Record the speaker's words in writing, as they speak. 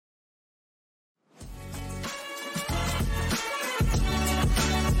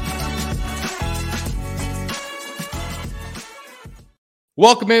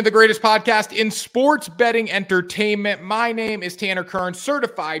Welcome into the greatest podcast in sports betting entertainment. My name is Tanner Kern,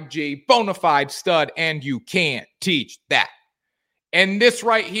 certified J, bona fide stud, and you can't teach that. And this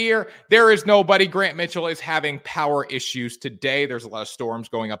right here, there is nobody. Grant Mitchell is having power issues today. There's a lot of storms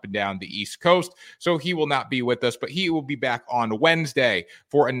going up and down the East Coast, so he will not be with us, but he will be back on Wednesday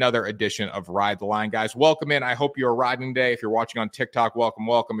for another edition of Ride the Line. Guys, welcome in. I hope you're riding today. If you're watching on TikTok, welcome,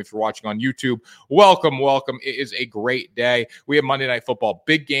 welcome. If you're watching on YouTube, welcome, welcome. It is a great day. We have Monday Night Football.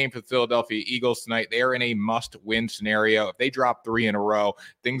 Big game for the Philadelphia Eagles tonight. They are in a must-win scenario. If they drop 3 in a row,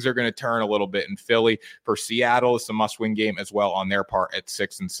 things are going to turn a little bit in Philly. For Seattle, it's a must-win game as well on their part at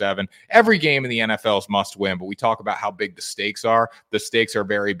 6 and 7. Every game in the NFL is must win, but we talk about how big the stakes are. The stakes are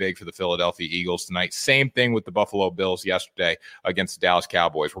very big for the Philadelphia Eagles tonight. Same thing with the Buffalo Bills yesterday against the Dallas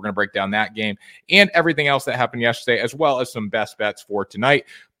Cowboys. We're going to break down that game and everything else that happened yesterday, as well as some best bets for tonight.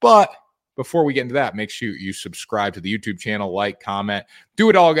 But before we get into that, make sure you subscribe to the YouTube channel, like, comment, do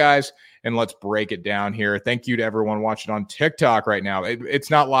it all, guys. And let's break it down here. Thank you to everyone watching on TikTok right now. It's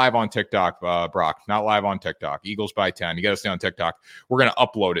not live on TikTok, Brock. Not live on TikTok. Eagles by 10. You got to stay on TikTok. We're going to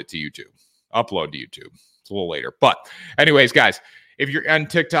upload it to YouTube. Upload to YouTube. It's a little later. But anyways, guys, if you're on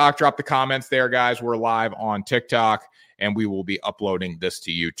TikTok, drop the comments there, guys. We're live on TikTok, and we will be uploading this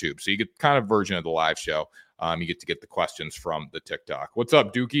to YouTube. So you get kind of version of the live show. You get to get the questions from the TikTok. What's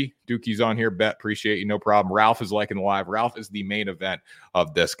up, Dookie? Dookie's on here. Bet, appreciate you. No problem. Ralph is liking the live. Ralph is the main event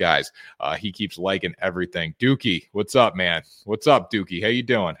of this, guys. He keeps liking everything. Dookie, what's up, man? What's up, Dookie? How you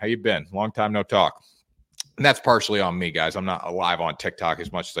doing? How you been? Long time no talk. And that's partially on me, guys. I'm not live on TikTok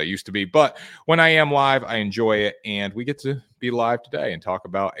as much as I used to be. But when I am live, I enjoy it. And we get to be live today and talk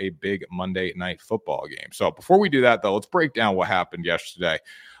about a big Monday night football game. So before we do that, though, let's break down what happened yesterday.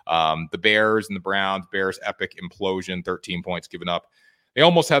 The Bears and the Browns. Bears epic implosion, 13 points given up. They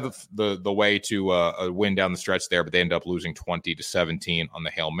almost had the way to a win down the stretch there, but they ended up losing 20-17 on the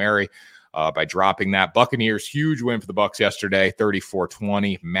Hail Mary by dropping that. Buccaneers, huge win for the Bucs yesterday,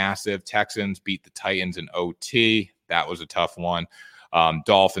 34-20, massive. Texans beat the Titans in OT. That was a tough one.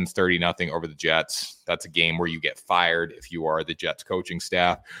 Dolphins 30-0 over the Jets. That's a game where you get fired if you are the Jets coaching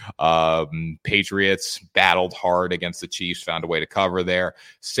staff. Patriots battled hard against the Chiefs, found a way to cover there.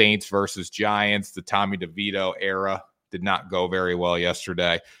 Saints versus Giants. The Tommy DeVito era did not go very well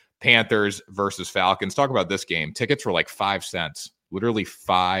yesterday. Panthers versus Falcons. Talk about this game. Tickets were like 5 cents. Literally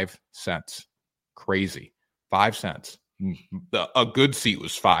 5 cents. Crazy. 5 cents. A good seat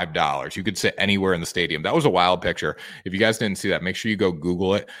was $5. You could sit anywhere in the stadium. That was a wild picture. If you guys didn't see that, make sure you go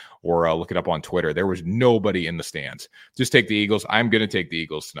Google it or look it up on Twitter. There was nobody in the stands. Just take the Eagles. I'm going to take the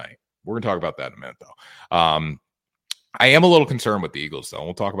Eagles tonight. We're going to talk about that in a minute, though. I am a little concerned with the Eagles, though.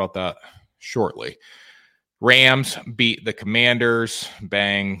 We'll talk about that shortly. Rams beat the Commanders.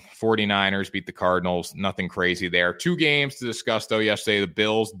 Bang. 49ers beat the Cardinals. Nothing crazy there. 2 games to discuss, though, yesterday. The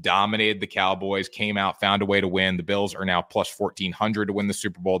Bills dominated the Cowboys, came out, found a way to win. The Bills are now plus 1,400 to win the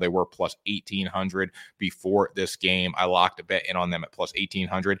Super Bowl. They were plus 1,800 before this game. I locked a bet in on them at plus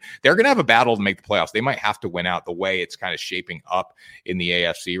 1,800. They're going to have a battle to make the playoffs. They might have to win out the way it's kind of shaping up in the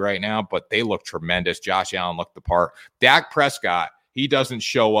AFC right now, but they look tremendous. Josh Allen looked the part. Dak Prescott, he doesn't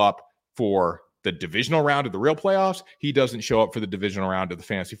show up for the divisional round of the real playoffs. He doesn't show up for the divisional round of the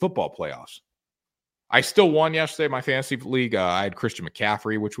fantasy football playoffs. I still won yesterday, my fantasy league. I had Christian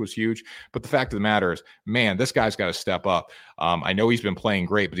McCaffrey, which was huge. But the fact of the matter is, man, this guy's got to step up. I know he's been playing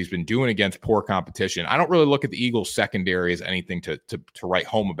great, but he's been doing against poor competition. I don't really look at the Eagles secondary as anything to write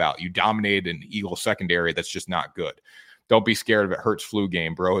home about. You dominated an Eagles secondary that's just not good. Don't be scared of it. Hurts flu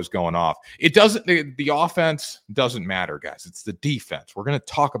game, bro, is going off. It doesn't. The offense doesn't matter, guys. It's the defense. We're going to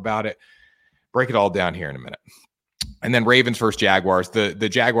talk about it. Break it all down here in a minute. And then Ravens versus Jaguars. The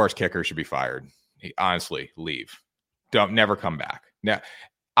Jaguars kicker should be fired. Honestly, leave. Never come back. Now,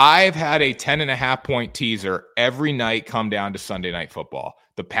 I've had a 10.5 point teaser every night come down to Sunday Night Football.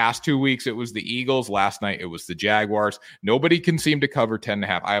 The past 2 weeks, it was the Eagles. Last night, it was the Jaguars. Nobody can seem to cover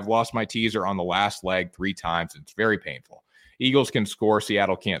 10.5. I have lost my teaser on the last leg 3 times. It's very painful. Eagles can score.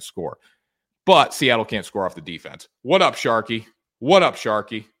 Seattle can't score. But Seattle can't score off the defense. What up, Sharky? What up,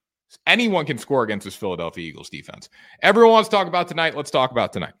 Sharky? Anyone can score against this Philadelphia Eagles defense. Everyone wants to talk about tonight. Let's talk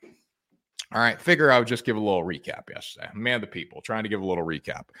about tonight. All right. Figure I would just give a little recap yesterday. Man of the people, trying to give a little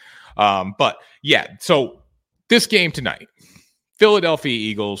recap. But yeah, so this game tonight, Philadelphia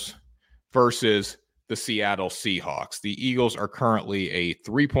Eagles versus the Seattle Seahawks. The Eagles are currently a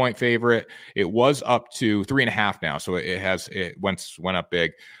 3-point favorite. It was up to 3.5 now, so it went up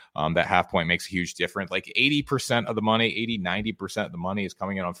big. That half point makes a huge difference. Like 80% of the money, 90% of the money is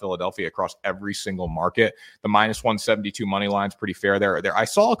coming in on Philadelphia across every single market. The minus 172 money line is pretty fair there. I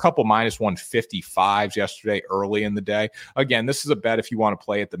saw a couple minus 155s yesterday early in the day. Again, this is a bet if you want to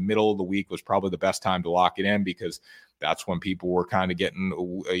play at the middle of the week, was probably the best time to lock it in, because that's when people were kind of getting,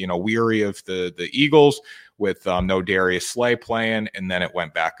 weary of the Eagles with no Darius Slay playing, and then it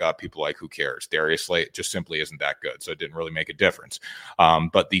went back up. People like, who cares? Darius Slay just simply isn't that good, so it didn't really make a difference.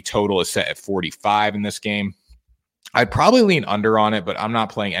 But the total is set at 45 in this game. I'd probably lean under on it, but I'm not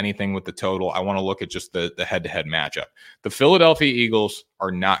playing anything with the total. I want to look at just the head-to-head matchup. The Philadelphia Eagles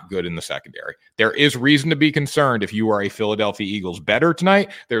are not good in the secondary. There is reason to be concerned if you are a Philadelphia Eagles bettor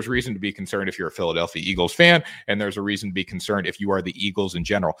tonight. There's reason to be concerned if you're a Philadelphia Eagles fan, and there's a reason to be concerned if you are the Eagles in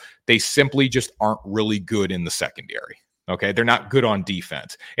general. They simply just aren't really good in the secondary. Okay, they're not good on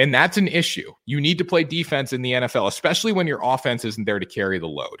defense, and that's an issue. You need to play defense in the NFL, especially when your offense isn't there to carry the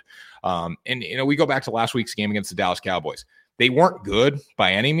load. We go back to last week's game against the Dallas Cowboys. They weren't good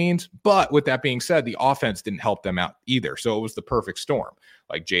by any means, but with that being said, the offense didn't help them out either. So it was the perfect storm.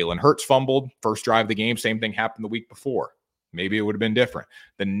 Like Jalen Hurts fumbled first drive of the game. Same thing happened the week before. Maybe it would have been different.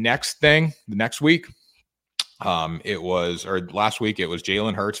 The next week, last week, it was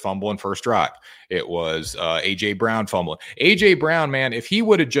Jalen Hurts fumbling first drive. It was A.J. Brown fumbling. A.J. Brown, man, if he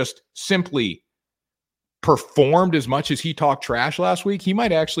would have just simply performed as much as he talked trash last week, he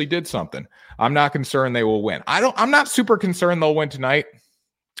might actually did something. I'm not concerned they will win. I'm not super concerned they'll win tonight.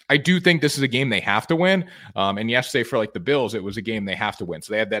 I do think this is a game they have to win. And yesterday for the Bills, it was a game they have to win.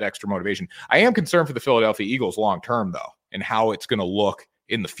 So they have that extra motivation. I am concerned for the Philadelphia Eagles long-term, though, and how it's going to look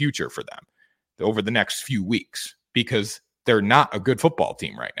in the future for them over the next few weeks, because they're not a good football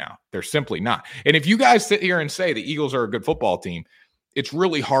team right now. They're simply not. And if you guys sit here and say the Eagles are a good football team, it's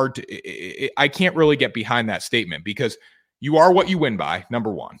really hard to, I can't really get behind that statement, because you are what you win by,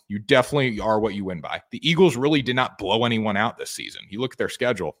 number one. You definitely are what you win by. The Eagles really did not blow anyone out this season. You look at their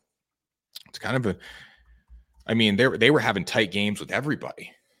schedule, it's kind of they were having tight games with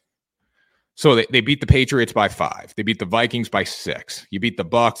everybody. So they beat the Patriots by 5. They beat the Vikings by 6. You beat the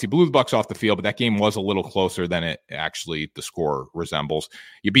Bucks. You blew the Bucks off the field, but that game was a little closer than it actually the score resembles.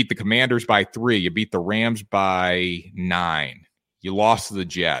 You beat the Commanders by 3. You beat the Rams by 9. You lost to the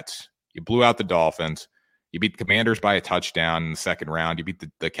Jets. You blew out the Dolphins. You beat the Commanders by a touchdown in the second round. You beat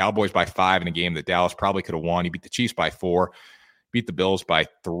the Cowboys by 5 in a game that Dallas probably could have won. You beat the Chiefs by 4. Beat the Bills by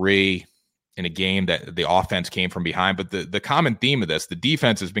 3 in a game that the offense came from behind. But the common theme of this, the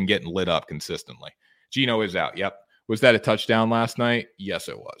defense has been getting lit up consistently. Geno is out. Yep. Was that a touchdown last night? Yes,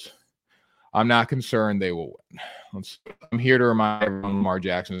 it was. I'm not concerned they will win. I'm here to remind everyone Lamar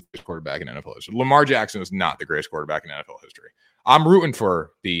Jackson is the greatest quarterback in NFL history. Lamar Jackson is not the greatest quarterback in NFL history. I'm rooting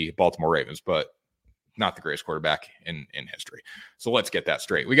for the Baltimore Ravens, but not the greatest quarterback in history. So let's get that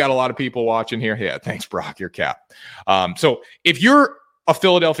straight. We got a lot of people watching here. Yeah, thanks, Brock. You're cap. So if you're a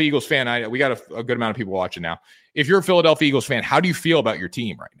Philadelphia Eagles fan, we got a good amount of people watching now. If you're a Philadelphia Eagles fan, how do you feel about your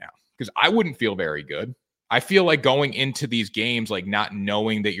team right now? Because I wouldn't feel very good. I feel like going into these games, not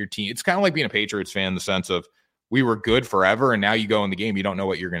knowing that your team, it's kind of like being a Patriots fan in the sense of we were good forever, and now you go in the game, you don't know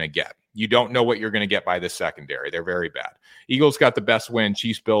what you're going to get. You don't know what you're going to get by this secondary. They're very bad. Eagles got the best win.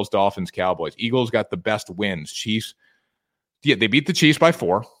 Chiefs, Bills, Dolphins, Cowboys. Eagles got the best wins. Chiefs, yeah, they beat the Chiefs by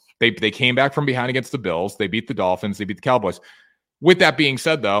 4. They came back from behind against the Bills. They beat the Dolphins. They beat the Cowboys. With that being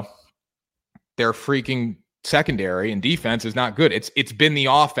said, though, their freaking secondary and defense is not good. It's been the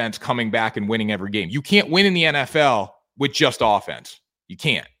offense coming back and winning every game. You can't win in the NFL with just offense. You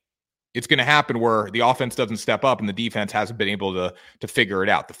can't. It's going to happen where the offense doesn't step up and the defense hasn't been able to figure it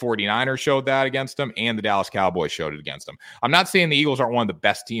out. The 49ers showed that against them, and the Dallas Cowboys showed it against them. I'm not saying the Eagles aren't one of the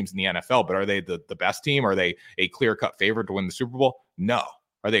best teams in the NFL, but are they the best team? Are they a clear-cut favorite to win the Super Bowl? No.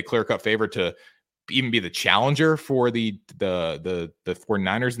 Are they a clear-cut favorite to even be the challenger for the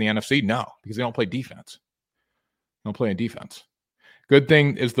 49ers in the NFC? No, because they don't play defense. They don't play in defense. Good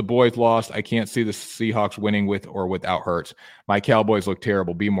thing is the boys lost. I can't see the Seahawks winning with or without Hurts. My Cowboys look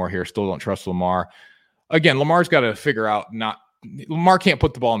terrible. Be more here. Still don't trust Lamar. Again, Lamar's got to figure out Lamar can't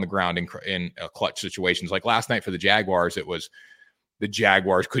put the ball on the ground in clutch situations. Like last night for the Jaguars, it was the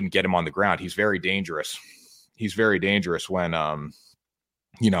Jaguars couldn't get him on the ground. He's very dangerous. He's very dangerous when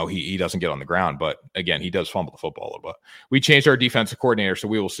he doesn't get on the ground. But again, he does fumble the football a little bit. We changed our defensive coordinator, so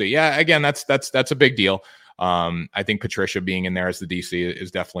we will see. Yeah, again, that's a big deal. I think Patricia being in there as the DC is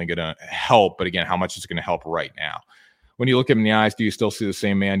definitely going to help. But again, how much is it going to help right now? When you look him in the eyes, do you still see the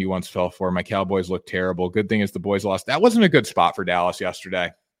same man you once fell for? My Cowboys look terrible. Good thing is the boys lost. That wasn't a good spot for Dallas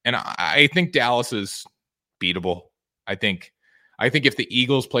yesterday. And I think Dallas is beatable. I think if the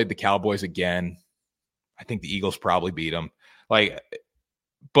Eagles played the Cowboys again, I think the Eagles probably beat them.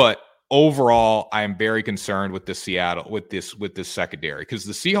 But overall, I am very concerned with this secondary, because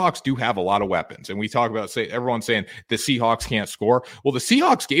the Seahawks do have a lot of weapons. And we talk about, everyone's saying the Seahawks can't score. Well, the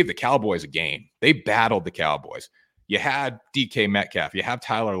Seahawks gave the Cowboys a game. They battled the Cowboys. You had DK Metcalf. You have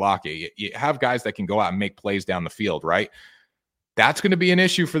Tyler Lockett. You have guys that can go out and make plays down the field, right? That's going to be an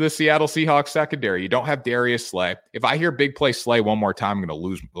issue for the Seattle Seahawks secondary. You don't have Darius Slay. If I hear big play Slay one more time, I'm going to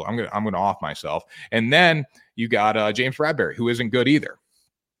lose. I'm going to off myself. And then you got James Bradbury, who isn't good either.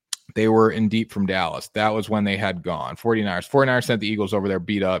 They were in deep from Dallas. That was when they had gone. 49ers sent the Eagles over there,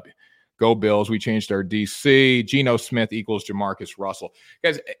 beat up. Go Bills. We changed our DC. Geno Smith equals Jamarcus Russell.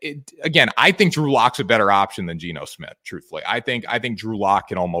 Guys, again, I think Drew Lock's a better option than Geno Smith, truthfully. I think Drew Lock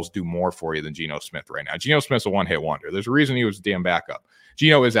can almost do more for you than Geno Smith right now. Geno Smith's a one-hit wonder. There's a reason he was a damn backup.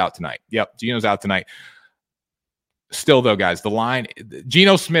 Geno is out tonight. Yep, Geno's out tonight. Still, though, guys, the line,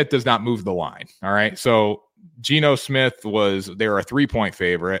 Geno Smith does not move the line, all right? So Geno Smith they were a 3-point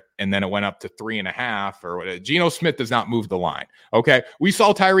favorite, and then it went up to 3.5 or whatever. Geno Smith does not move the line. Okay. We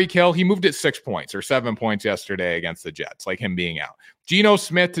saw Tyreek Hill. He moved it 6 points or 7 points yesterday against the Jets, like him being out. Geno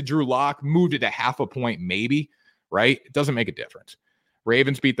Smith to Drew Lock moved it a 0.5 point, maybe, right? It doesn't make a difference.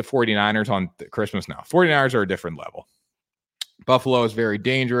 Ravens beat the 49ers on Christmas now. 49ers are a different level. Buffalo is very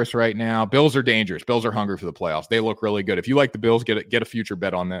dangerous right now. Bills are dangerous. Bills are hungry for the playoffs. They look really good. If you like the Bills, get a future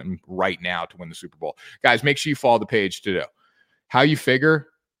bet on them right now to win the Super Bowl. Guys, make sure you follow the page to know how you figure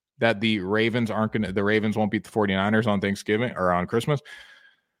that the Ravens won't beat the 49ers on Thanksgiving or on Christmas.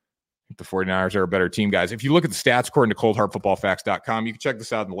 The 49ers are a better team, guys. If you look at the stats according to coldhardfootballfacts.com, you can check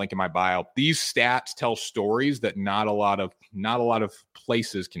this out in the link in my bio. These stats tell stories that not a lot of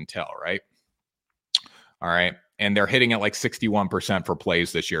places can tell, right? All right. And they're hitting at like 61% for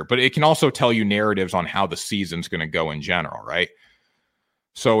plays this year. But it can also tell you narratives on how the season's going to go in general, right?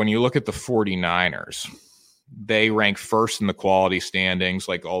 So when you look at the 49ers, they rank first in the quality standings,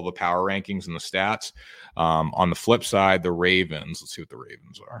 like all the power rankings and the stats. On the flip side, the Ravens, let's see what the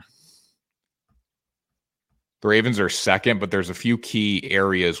Ravens are. The Ravens are second, but there's a few key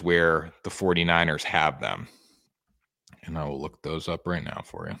areas where the 49ers have them. And I will look those up right now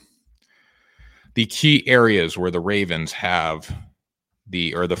for you. The key areas where the Ravens have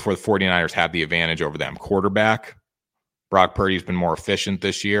the 49ers have the advantage over them. Quarterback, Brock Purdy's been more efficient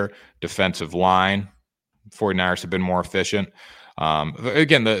this year. Defensive line, 49ers have been more efficient.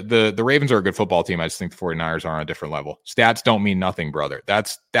 Again, the Ravens are a good football team. I just think the 49ers are on a different level. Stats don't mean nothing, brother.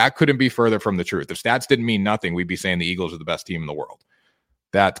 That couldn't be further from the truth. If stats didn't mean nothing, we'd be saying the Eagles are the best team in the world.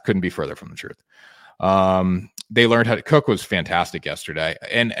 That couldn't be further from the truth. They learned how to cook was fantastic yesterday.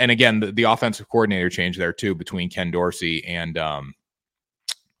 And again, the offensive coordinator change there too, between Ken Dorsey and,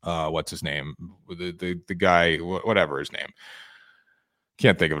 what's his name? The guy, whatever his name,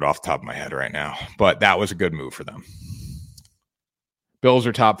 can't think of it off the top of my head right now, but that was a good move for them. Bills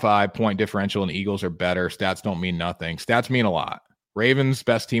are top 5 point differential and the Eagles are better. Stats don't mean nothing. Stats mean a lot. Ravens,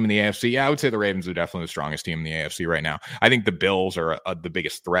 best team in the AFC. Yeah, I would say the Ravens are definitely the strongest team in the AFC right now. I think the Bills are the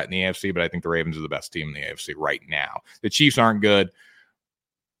biggest threat in the AFC, but I think the Ravens are the best team in the AFC right now. The Chiefs aren't good,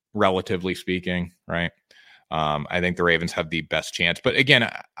 relatively speaking, right? I think the Ravens have the best chance. But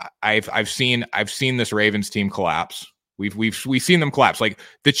again, I've seen this Ravens team collapse. We've seen them collapse. Like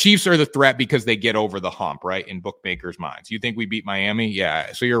the Chiefs are the threat because they get over the hump, right? In bookmakers' minds. You think we beat Miami?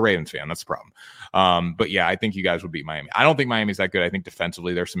 Yeah. So you're a Ravens fan. That's the problem. But yeah, I think you guys would beat Miami. I don't think Miami's that good. I think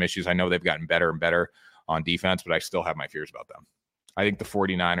defensively there's some issues. I know they've gotten better and better on defense, but I still have my fears about them. I think the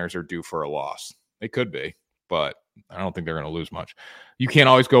 49ers are due for a loss. They could be, but I don't think they're going to lose much. You can't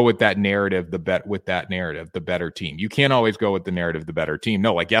always go with that narrative, the better team. You can't always go with the narrative, the better team.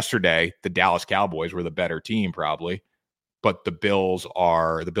 No, like yesterday, the Dallas Cowboys were the better team probably. But the Bills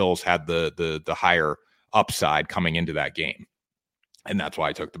had the higher upside coming into that game. And that's why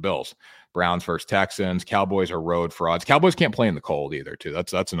I took the Bills. Browns versus Texans. Cowboys are road frauds. Cowboys can't play in the cold either, too.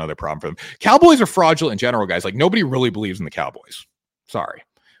 That's another problem for them. Cowboys are fraudulent in general, guys. Like nobody really believes in the Cowboys. Sorry,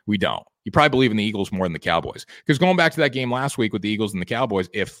 we don't. You probably believe in the Eagles more than the Cowboys. Because going back to that game last week with the Eagles and the Cowboys,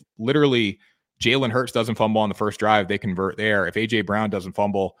 if literally Jalen Hurts doesn't fumble on the first drive, they convert there. If A.J. Brown doesn't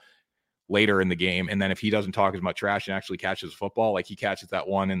fumble later in the game, and then if he doesn't talk as much trash and actually catches the football, like he catches that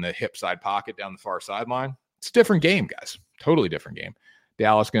one in the hip side pocket down the far sideline, it's a different game, guys. Totally different game.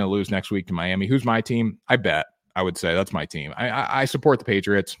 Dallas going to lose next week to Miami. Who's my team? I bet. I would say that's my team. I support the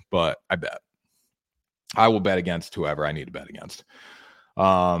Patriots, but I bet. I will bet against whoever I need to bet against.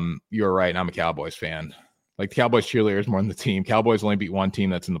 You're right. I'm a Cowboys fan. Like the Cowboys cheerleaders more than the team. Cowboys only beat one team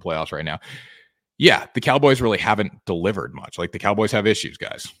that's in the playoffs right now. Yeah, the Cowboys really haven't delivered much. Like the Cowboys have issues,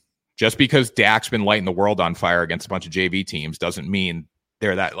 guys. Just because Dak's been lighting the world on fire against a bunch of JV teams doesn't mean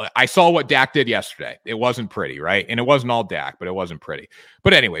I saw what Dak did yesterday. It wasn't pretty, right? And it wasn't all Dak, but it wasn't pretty.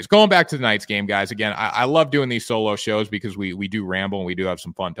 But anyways, going back to tonight's game, guys, again, I love doing these solo shows because we do ramble and we do have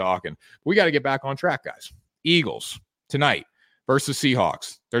some fun talking. We got to get back on track, guys. Eagles tonight versus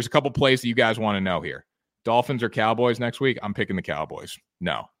Seahawks. There's a couple plays that you guys want to know here. Dolphins or Cowboys next week? I'm picking the Cowboys.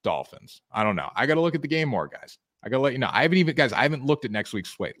 No, Dolphins. I don't know. I got to look at the game more, guys. I got to let you know. I haven't looked at next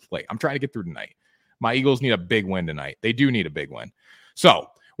week's slate. I'm trying to get through tonight. My Eagles need a big win tonight. They do need a big win. So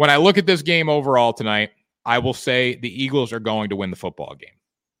when I look at this game overall tonight, I will say the Eagles are going to win the football game.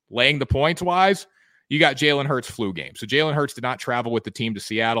 Laying the points wise, you got Jalen Hurts flu game. So Jalen Hurts did not travel with the team to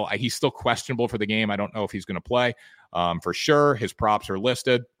Seattle. He's still questionable for the game. I don't know if he's going to play for sure. His props are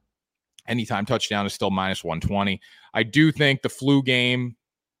listed. Anytime touchdown is still minus 120. I do think the flu game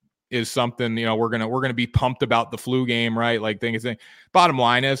is something, we're gonna be pumped about the flu game, right? Bottom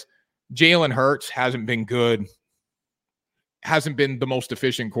line is Jalen Hurts hasn't been good. Hasn't been the most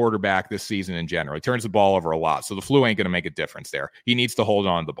efficient quarterback this season in general. He turns the ball over a lot, so the flu ain't going to make a difference there. He needs to hold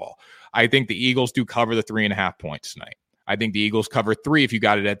on to the ball. I think the Eagles do cover the 3.5 points tonight. I think the Eagles cover 3 if you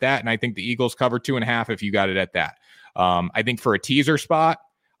got it at that, and I think the Eagles cover 2.5 if you got it at that. I think for a teaser spot,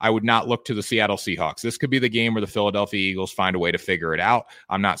 I would not look to the Seattle Seahawks. This could be the game where the Philadelphia Eagles find a way to figure it out.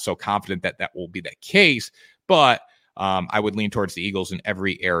 I'm not so confident that that will be the case, but I would lean towards the Eagles in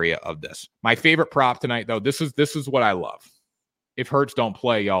every area of this. My favorite prop tonight, though, this is what I love. If Hurts don't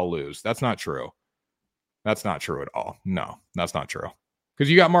play, y'all lose. That's not true. That's not true at all. No, that's not true. Because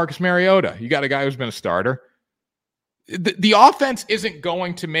you got Marcus Mariota. You got a guy who's been a starter. The offense isn't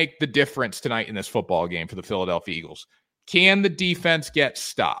going to make the difference tonight in this football game for the Philadelphia Eagles. Can the defense get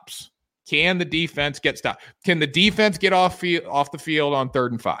stops? Can the defense get stops? Can the defense get off the field on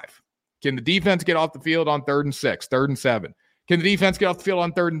 3rd and 5? Can the defense get off the field on 3rd and 6, 3rd and 7? Can the defense get off the field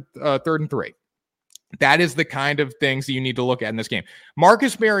on 3rd and 3? That is the kind of things that you need to look at in this game.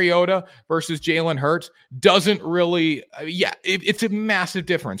 Marcus Mariota versus Jalen Hurts doesn't really, it's a massive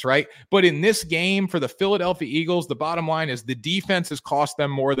difference, right? But in this game for the Philadelphia Eagles, the bottom line is the defense has cost them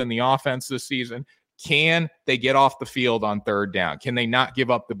more than the offense this season. Can they get off the field on 3rd down? Can they not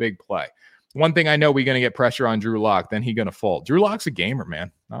give up the big play? One thing I know, we're going to get pressure on Drew Lock, then he's going to fold. Drew Lock's a gamer,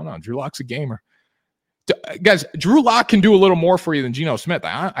 man. I don't know. Drew Lock's a gamer. Guys, Drew Lock can do a little more for you than Geno Smith.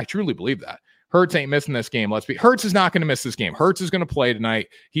 I truly believe that. Hurts ain't missing this game. Hurts is not going to miss this game. Hurts is going to play tonight.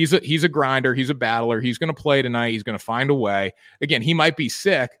 He's a grinder. He's a battler. He's going to play tonight. He's going to find a way. Again, he might be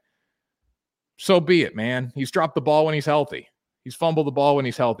sick. So be it, man. He's dropped the ball when he's healthy. He's fumbled the ball when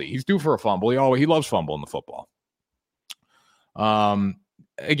he's healthy. He's due for a fumble. He loves fumbling the football.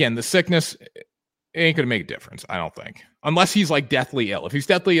 Again, the sickness ain't going to make a difference, I don't think. Unless he's deathly ill. If he's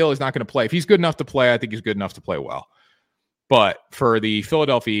deathly ill, he's not going to play. If he's good enough to play, I think he's good enough to play well. But for the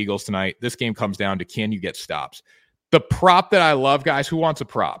Philadelphia Eagles tonight, this game comes down to, can you get stops? The prop that I love, guys, who wants a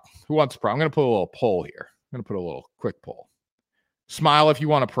prop? Who wants a prop? I'm going to put a little poll here. I'm going to put a little quick poll. Smile if you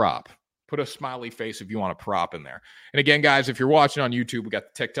want a prop. Put a smiley face if you want a prop in there. And again, guys, if you're watching on YouTube, we got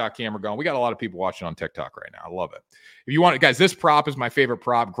the TikTok camera going. We got a lot of people watching on TikTok right now. I love it. If you want it, guys, this prop is my favorite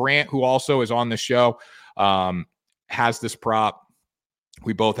prop. Grant, who also is on the show, has this prop.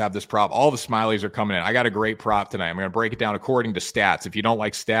 We both have this prop. All the smileys are coming in. I got a great prop tonight. I'm going to break it down according to stats. If you don't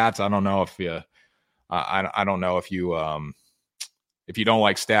like stats, I don't know if you, I don't know if you, if you don't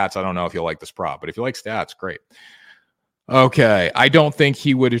like stats, I don't know if you'll like this prop. But if you like stats, great. Okay, I don't think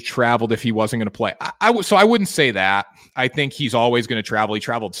he would have traveled if he wasn't going to play. So I wouldn't say that. I think he's always going to travel. He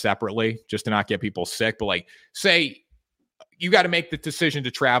traveled separately just to not get people sick. But say you got to make the decision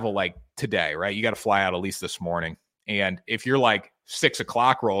to travel today, right? You got to fly out at least this morning. And if you're 6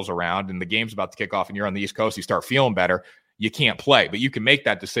 o'clock rolls around and the game's about to kick off and you're on the East Coast, you start feeling better, you can't play. But you can make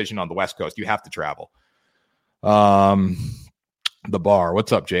that decision on the West Coast. You have to travel. The bar.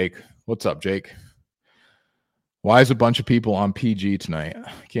 What's up, Jake? What's up, Jake? Why is a bunch of people on PG tonight?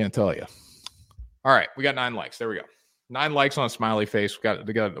 I can't tell you. All right, we got 9 likes. There we go. 9 likes on a smiley face.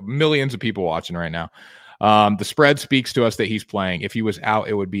 We got millions of people watching right now. The spread speaks to us that he's playing. If he was out,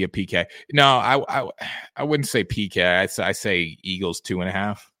 it would be a PK. No, I wouldn't say PK. I say Eagles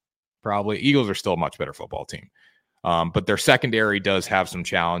 2.5, probably. Eagles are still a much better football team. But their secondary does have some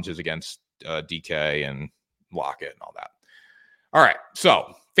challenges against DK and Lockett and all that. All right,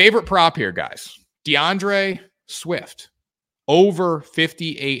 so favorite prop here, guys. DeAndre Swift, over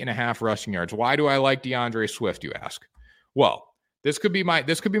 58.5 rushing yards. Why do I like DeAndre Swift, you ask? Well, this could be my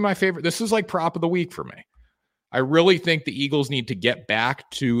favorite. This is prop of the week for me. I really think the Eagles need to get back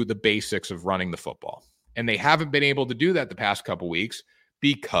to the basics of running the football. And they haven't been able to do that the past couple weeks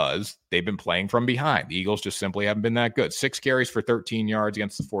because they've been playing from behind. The Eagles just simply haven't been that good. 6 carries for 13 yards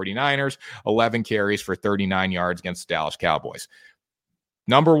against the 49ers, 11 carries for 39 yards against the Dallas Cowboys.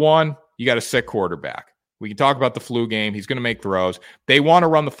 Number one, you got a sick quarterback. We can talk about the flu game. He's going to make throws. They want to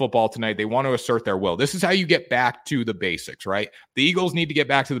run the football tonight. They want to assert their will. This is how you get back to the basics, right? The Eagles need to get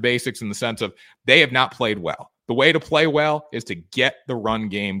back to the basics in the sense of they have not played well. The way to play well is to get the run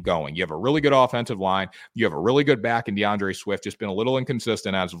game going. You have a really good offensive line. You have a really good back in DeAndre Swift, just been a little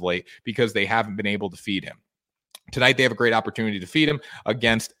inconsistent as of late because they haven't been able to feed him. Tonight, they have a great opportunity to feed him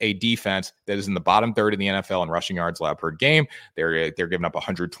against a defense that is in the bottom third in the NFL in rushing yards allowed per game. They're giving up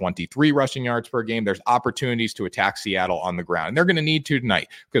 123 rushing yards per game. There's opportunities to attack Seattle on the ground. And they're going to need to tonight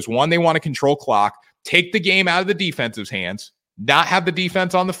because, one, they want to control clock, take the game out of the defense's hands, not have the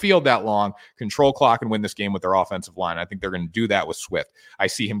defense on the field that long, control clock, and win this game with their offensive line. I think they're going to do that with Swift. I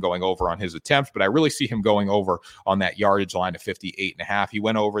see him going over on his attempts, but I really see him going over on that yardage line of 58.5. He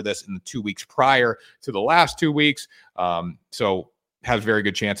went over this in the 2 weeks prior to the last 2 weeks. So has a very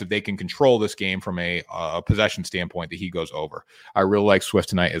good chance if they can control this game from a possession standpoint that he goes over. I really like Swift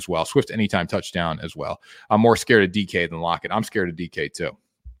tonight as well. Swift anytime touchdown as well. I'm more scared of DK than Lockett. I'm scared of DK too.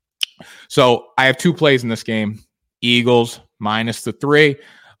 So I have 2 plays in this game. Eagles minus the 3.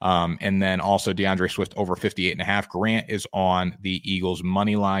 And then also DeAndre Swift over 58.5. Grant is on the Eagles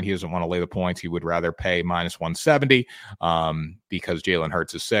money line. He doesn't want to lay the points. He would rather pay minus 170 because Jalen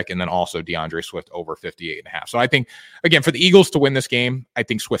Hurts is sick. And then also DeAndre Swift over 58.5. So I think, again, for the Eagles to win this game, I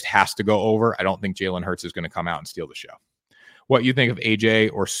think Swift has to go over. I don't think Jalen Hurts is going to come out and steal the show. What you think of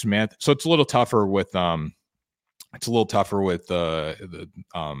AJ or Smith? So it's a little tougher with Jalen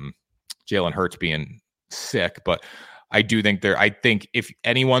Hurts being sick, but I think if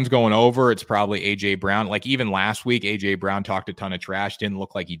anyone's going over, it's probably AJ Brown. Like even last week, AJ Brown talked a ton of trash. Didn't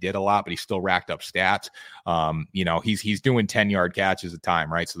look like he did a lot, but he still racked up stats. He's doing 10-yard catches a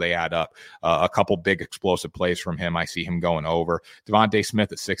time, right? So they add up. A couple big explosive plays from him. I see him going over. Devontae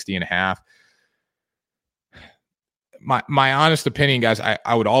Smith at 60.5. My honest opinion, guys,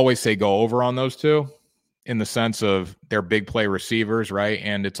 I would always say go over on those two, in the sense of they're big play receivers, right?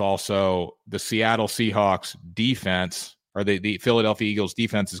 And it's also the Seattle Seahawks defense, or the Philadelphia Eagles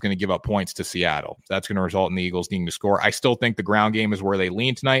defense, is going to give up points to Seattle. That's going to result in the Eagles needing to score. I still think the ground game is where they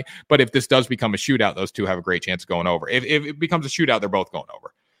lean tonight, but if this does become a shootout, those two have a great chance of going over. If it becomes a shootout, they're both going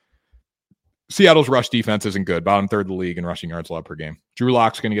over. Seattle's rush defense isn't good. Bottom third of the league in rushing yards allowed per game. Drew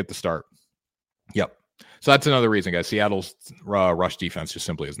Lock's going to get the start. Yep. So that's another reason, guys. Seattle's rush defense just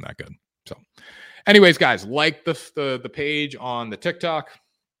simply isn't that good. So anyways, guys, like the page on the TikTok,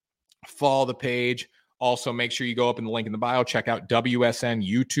 follow the page. Also, make sure you go up in the link in the bio. Check out WSN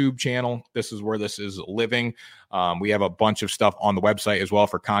YouTube channel. This is where this is living. We have a bunch of stuff on the website as well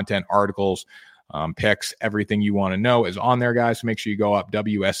for content, articles, picks. Everything you want to know is on there, guys. So make sure you go up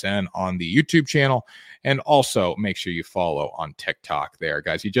WSN on the YouTube channel. And also make sure you follow on TikTok there,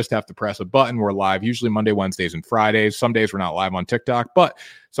 guys. You just have to press a button. We're live usually Monday, Wednesdays, and Fridays. Some days we're not live on TikTok, but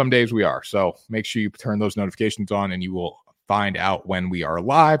some days we are. So make sure you turn those notifications on and you will find out when we are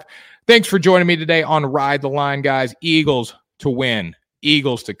live. Thanks for joining me today on Ride the Line, guys. Eagles to win,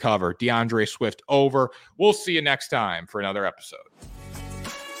 Eagles to cover, DeAndre Swift over. We'll see you next time for another episode.